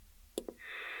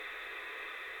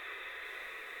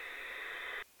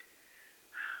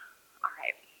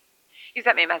You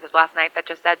sent me a message last night that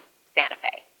just said Santa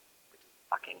Fe. Which is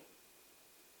fucking...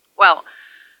 Well,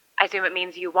 I assume it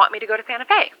means you want me to go to Santa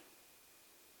Fe.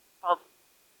 Well,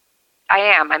 I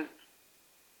am.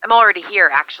 I'm already here,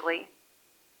 actually.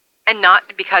 And not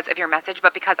because of your message,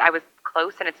 but because I was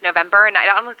close and it's November, and I'd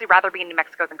honestly rather be in New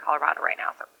Mexico than Colorado right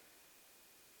now, so...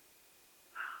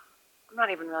 I'm not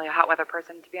even really a hot weather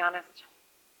person, to be honest.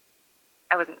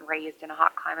 I wasn't raised in a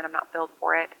hot climate. I'm not built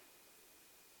for it.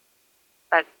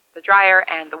 But the drier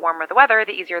and the warmer the weather,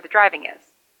 the easier the driving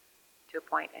is. To a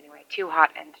point, anyway. Too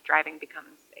hot and driving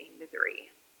becomes a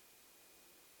misery.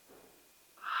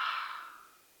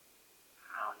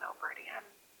 I don't know, Bertie.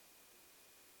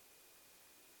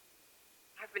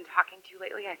 I've been talking to you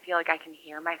lately. I feel like I can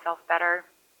hear myself better.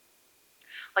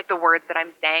 Like the words that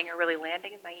I'm saying are really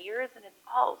landing in my ears, and it's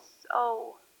all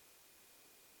so...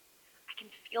 I can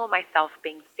feel myself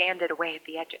being sanded away at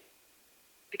the edges.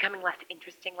 Becoming less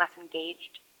interesting, less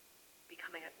engaged.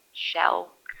 Becoming a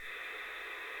shell.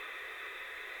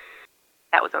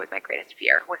 That was always my greatest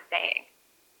fear, was saying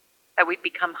that we'd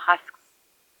become husks,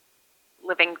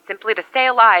 living simply to stay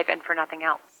alive and for nothing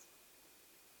else.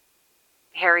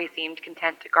 Harry seemed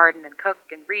content to garden and cook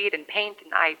and read and paint,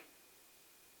 and I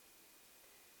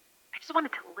just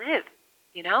wanted to live,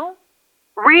 you know?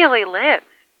 Really live.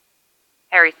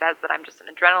 Harry says that I'm just an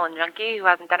adrenaline junkie who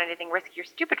hasn't done anything risky or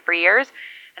stupid for years,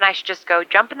 and I should just go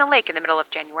jump in the lake in the middle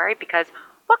of January because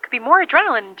what could be more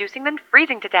adrenaline-inducing than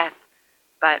freezing to death?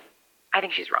 But I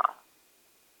think she's wrong.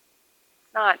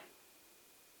 It's not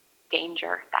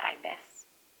danger that I miss.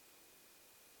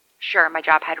 Sure, my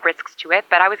job had risks to it,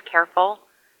 but I was careful.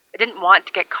 I didn't want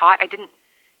to get caught. I didn't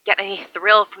get any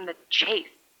thrill from the chase.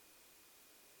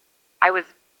 I was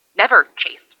never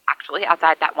chased, actually,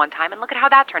 outside that one time, and look at how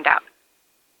that turned out.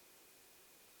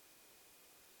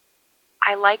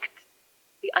 I liked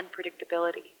the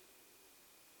unpredictability.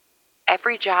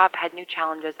 Every job had new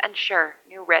challenges, and sure,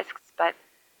 new risks, but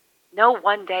no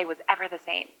one day was ever the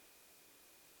same.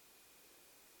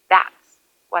 That's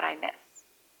what I miss.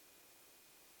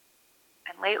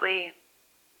 And lately,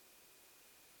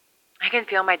 I can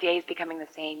feel my days becoming the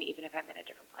same even if I'm in a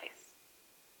different place.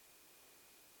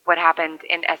 What happened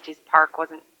in Estes Park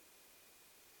wasn't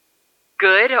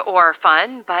good or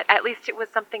fun, but at least it was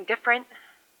something different.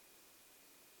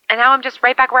 And now I'm just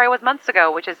right back where I was months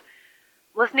ago, which is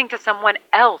listening to someone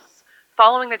else,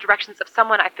 following the directions of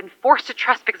someone I've been forced to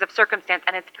trust because of circumstance,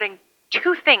 and it's putting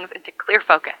two things into clear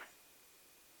focus.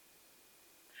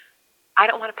 I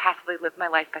don't want to passively live my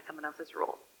life by someone else's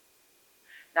rules.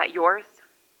 Not yours,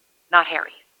 not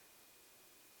Harry's.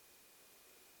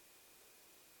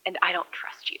 And I don't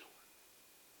trust you.